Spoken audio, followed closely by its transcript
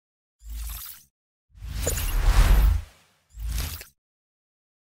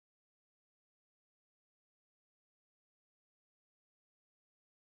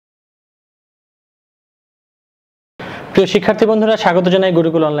প্রিয় শিক্ষার্থী বন্ধুরা, স্বাগত জানাই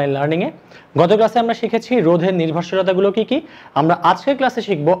গুরুকুল অনলাইন লার্নিং এ। গত ক্লাসে আমরা শিখেছি রোধের নির্ভরশীলতাগুলো কি কি। আমরা আজকের ক্লাসে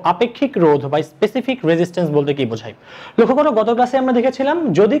শিখব আপেক্ষিক রোধ বা স্পেসিফিক রেজিস্ট্যান্স বলতে কি বোঝায়। লক্ষ্য করো, গত ক্লাসে আমরা দেখেছিলাম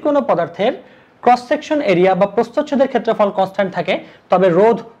যদি কোনো পদার্থের ক্রস সেকশন এরিয়া বা প্রস্থচ্ছেদের ক্ষেত্রফল কনস্ট্যান্ট থাকে তবে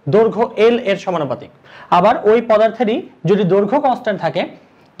রোধ দৈর্ঘ্য L এর সমানুপাতিক। আবার ওই পদার্থেরই যদি দৈর্ঘ্য কনস্ট্যান্ট থাকে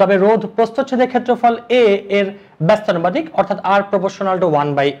তবে রোধ প্রস্থচ্ছেদের ক্ষেত্রফল A এর ব্যস্তানুপাতিক, অর্থাৎ R প্রপোর্শনাল টু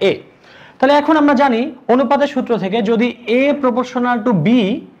 1/A। তাহলে এখন আমরা জানি অনুপাতের সূত্র থেকে যদি A প্রপোর্শনাল টু B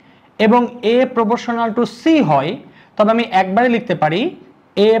এবং A প্রপোর্শনাল টু C হয় তবে আমি একবারে লিখতে পারি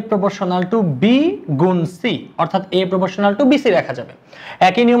A প্রপোর্শনাল টু B গুণ C, অর্থাৎ A প্রপোর্শনাল টু BC লেখা যাবে।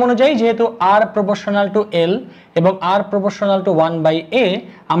 একই নিয়ম অনুযায়ী যেহেতু R প্রপোর্শনাল টু L এবং R প্রপোর্শনাল টু 1/A,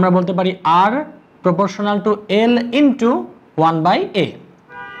 আমরা বলতে পারি R proportional to L into 1/A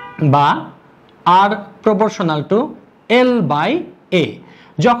বা R প্রপোর্শনাল টু L/A।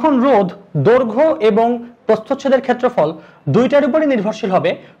 যখন রোধ দৈর্ঘ্য এবং প্রস্থচ্ছেদের ক্ষেত্রফল দুইটার উপরই নির্ভরশীল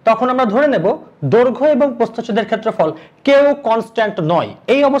হবে তখন আমরা ধরে নেব দৈর্ঘ্য এবং প্রস্থচ্ছেদের ক্ষেত্রফল কেউ কনস্ট্যান্ট নয়।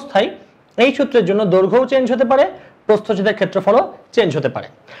 এই অবস্থায় এই সূত্রের জন্য দৈর্ঘ্যও চেঞ্জ হতে পারে, প্রস্থচ্ছেদের ক্ষেত্রফলও চেঞ্জ হতে পারে।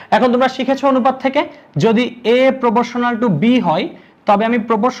 এখন তোমরা শিখেছো অনুপাত থেকে যদি A প্রপোর্শনাল টু B হয় তবে আমি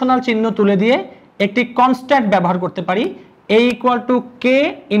প্রপোর্শনাল চিহ্ন তুলে দিয়ে একটি কনস্ট্যান্ট ব্যবহার করতে পারি A equal to K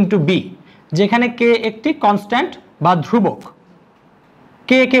into B, যেখানে K একটি কনস্ট্যান্ট বা ধ্রুবক।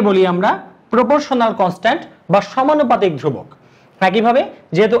 কে কে বলি আমরা প্রপোর্শনাল কনস্ট্যান্ট বা সমানুপাতিক ধ্রুবক। একইভাবে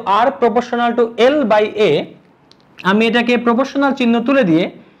যেহেতু R প্রপোর্শনাল টু L/A, আমি এটাকে প্রপোর্শনাল চিহ্ন তুলে দিয়ে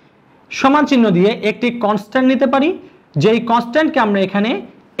সমান চিহ্ন দিয়ে একটি কনস্ট্যান্ট নিতে পারি, যেই কনস্ট্যান্টকে আমরা এখানে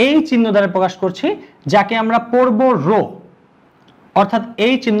এই চিহ্ন দ্বারা প্রকাশ করছি, যাকে আমরা পড়ব রো, অর্থাৎ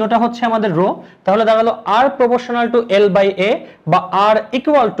এই চিহ্নটা হচ্ছে আমাদের রো। তাহলে দাঁড়ালো R প্রপোর্শনাল টু L/A বা R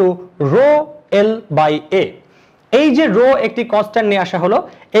equal to rho L/A। এই যে রো একটি কনস্ট্যান্ট নিয়ে আসা হলো,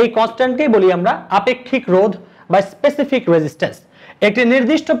 এই কনস্ট্যান্টকেই বলি আমরা আপেক্ষিক রোধ বা স্পেসিফিক রেজিস্ট্যান্স। একটি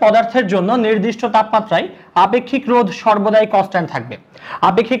নির্দিষ্ট পদার্থের জন্য নির্দিষ্ট তাপমাত্রায় আপেক্ষিক রোধ সর্বদাই কনস্ট্যান্ট থাকবে।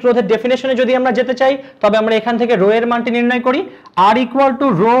 আপেক্ষিক রোধের ডেফিনেশনে যদি আমরা যেতে চাই তবে আমরা এখান থেকে রো এর মানটি নির্ণয় করি। R equal to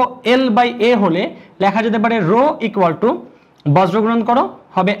rho L/A হলে লেখা যেতে পারে রো ইকুয়াল টু, বজ্রগ্রহণ করো,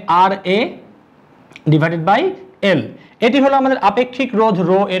 হবে RA ডিভাইডেড বাই L। এটি হলো আমাদের আপেক্ষিক রোধ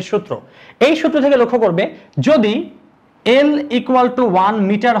রো এর সূত্র। এই সূত্র থেকে লক্ষ্য করবে যদি L ইকুয়াল টু 1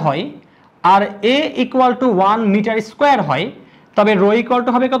 মিটার হয় আর A equal to 1 metre square হয় তবে রো ইকুয়াল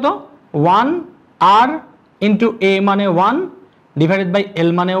টু হবে কত, 1 R ইন্টু A মানে 1 ডিভাইডেড বাই L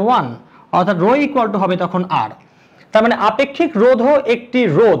মানে 1, অর্থাৎ রো ইকুয়াল টু হবে তখন R। তার মানে আপেক্ষিক রোধও একটি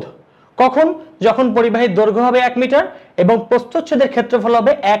রোধ কখন, যখন পরিবাহীর দৈর্ঘ্য হবে 1 মিটার এবং প্রস্থচ্ছেদের ক্ষেত্রফল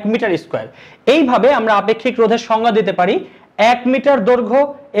হবে 1 মিটার স্কোয়ার। এইভাবে আমরা আপেক্ষিক রোধের সংজ্ঞা দিতে পারি 1 মিটার দৈর্ঘ্য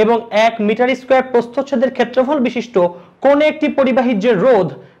এবং 1 মিটার স্কোয়ার প্রস্থচ্ছেদের ক্ষেত্রফল বিশিষ্ট কোন একটি পরিবাহীর যে রোধ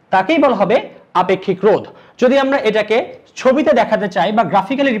তাকেই বলা হবে আপেক্ষিক রোধ। যদি আমরা এটাকে ছবিতে দেখাতে চাই বা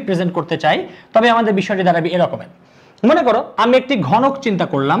গ্রাফিক্যালি রিপ্রেজেন্ট করতে চাই তবে আমাদের বিষয়টি দাঁড়াবে এরকমের। মনে করো আমি একটি ঘনক চিন্তা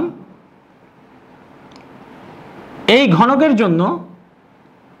করলাম, এই ঘনকের জন্য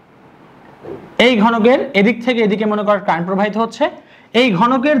এই ঘনকের এদিক থেকে এদিকে মনে করো কারেন্ট প্রবাহিত হচ্ছে। এই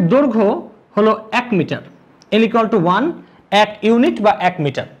ঘনকের দৈর্ঘ্য হলো 1 metre, L equal to 1, 1 unit বা 1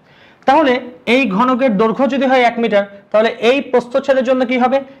 মিটার। তাহলে এই ঘনকের দৈর্ঘ্য যদি হয় 1 মিটার তাহলে এই প্রস্থচ্ছেদের জন্য কি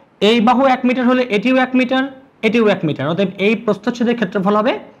হবে, এই বাহু 1 মিটার হলে এটিও 1 মিটার, এটিও 1 মিটার, অতএব এই প্রস্থচ্ছেদের ক্ষেত্রফল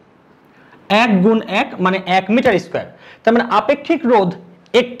হবে 1 গুণ 1 মানে 1 মিটার স্কোয়ার। তার মানে আপেক্ষিক রোধ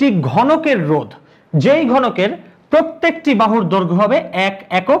একটি ঘনকের রোধ, যেই ঘনকের প্রত্যেকটি বাহুর দৈর্ঘ্য হবে 1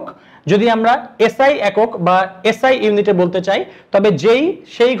 একক। যদি আমরা SI একক বা SI ইউনিটে বলতে চাই তবে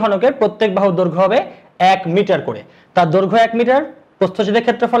সেই ঘনকের প্রত্যেক বাহুর দৈর্ঘ্য হবে 1 মিটার করে। তার দৈর্ঘ্য 1 মিটার, প্রস্থচ্ছেদের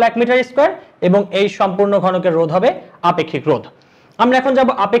ক্ষেত্রফল 1 মিটার স্কোয়ার এবং এই সম্পূর্ণ ঘনকের রোধ হবে আপেক্ষিক রোধ। আমরা এখন যাব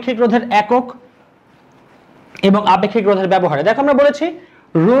আপেক্ষিক রোধের একক এবং আপেক্ষিক রোধের ব্যবহারে। দেখো আমরা বলেছি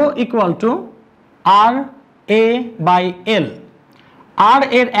rho equal to RA/L। R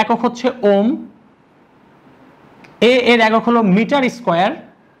এর একক হচ্ছে ওম, A এর একক হলো মিটার স্কোয়ার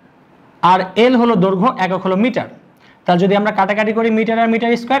আর L হলো দৈর্ঘ্য, একক হলো মিটার। তাহলে যদি আমরা কাটাকাটি করি মিটার আর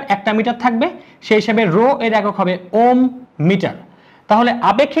মিটার স্কোয়ার, একটা মিটার থাকবে, সেই হিসাবে রো এর একক হবে ওম মিটার। তাহলে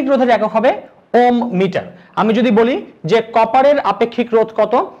আপেক্ষিক রোধের একক হবে ওম মিটার। আমি যদি বলি যে কপারের আপেক্ষিক রোধ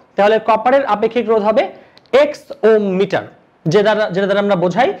কত, তাহলে কপারের আপেক্ষিক রোধ হবে x ওম মিটার, যেটা দ্বারা আমরা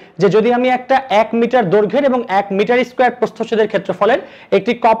বোঝাই যে যদি আমি একটা 1 মিটার দৈর্ঘ্যের এবং 1 মিটার স্কোয়ার প্রস্থচ্ছেদের ক্ষেত্রফলের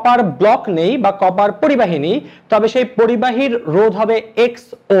একটি কপার ব্লক নেই বা কপার পরিবাহী নেই তবে সেই পরিবাহীর রোধ হবে x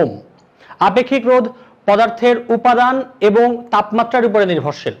ওম। আপেক্ষিক রোধ পদার্থের উপাদান এবং তাপমাত্রার উপরে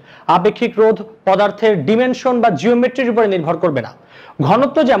নির্ভরশীল। আপেক্ষিক রোধ পদার্থের ডিমেনশন বা জিওমেট্রির উপরে নির্ভর করবে না।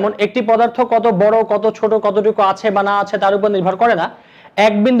 ঘনত্ব যেমন একটি পদার্থ কত বড়, কত ছোট, কতটুকু আছে বা না আছে তার উপর নির্ভর করে না,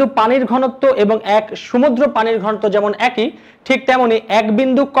 এক বিন্দু পানির ঘনত্ব এবং এক সমুদ্র পানির ঘনত্ব যেমন একই, ঠিক তেমনি এক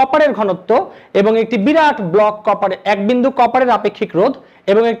বিন্দু কপারের ঘনত্ব এবং একটি বিরাট ব্লক কপারের, এক বিন্দু কপারের আপেক্ষিক রোধ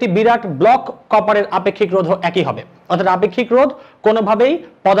এবং একটি বিরাট ব্লক কপারের আপেক্ষিক রোধ একই হবে। অর্থাৎ আপেক্ষিক রোধ কোনোভাবেই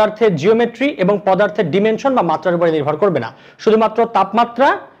পদার্থের জিওমেট্রি এবং পদার্থের ডিমেনশন বা মাত্রার উপরে নির্ভর করবে না, শুধুমাত্র তাপমাত্রা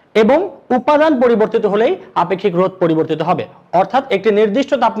এবং উপাদান পরিবর্তিত হলেই আপেক্ষিক রোধ পরিবর্তিত হবে। অর্থাৎ একটি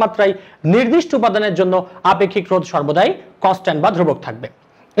নির্দিষ্ট তাপমাত্রায় নির্দিষ্ট উপাদানের জন্য আপেক্ষিক রোধ সর্বদাই কনস্ট্যান্ট বা ধ্রুবক থাকবে।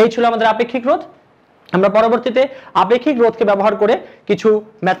 এই ছিল আমাদের আপেক্ষিক রোধ। আমরা পরবর্তীতে আপেক্ষিক রোধকে ব্যবহার করে কিছু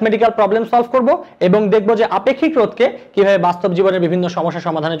ম্যাথমেটিক্যাল প্রবলেম সলভ করব এবং দেখব যে আপেক্ষিক রোধকে কিভাবে বাস্তব জীবনের বিভিন্ন সমস্যা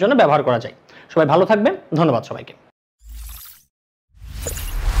সমাধানের জন্য ব্যবহার করা যায়। সবাই ভালো থাকবেন, ধন্যবাদ সবাইকে।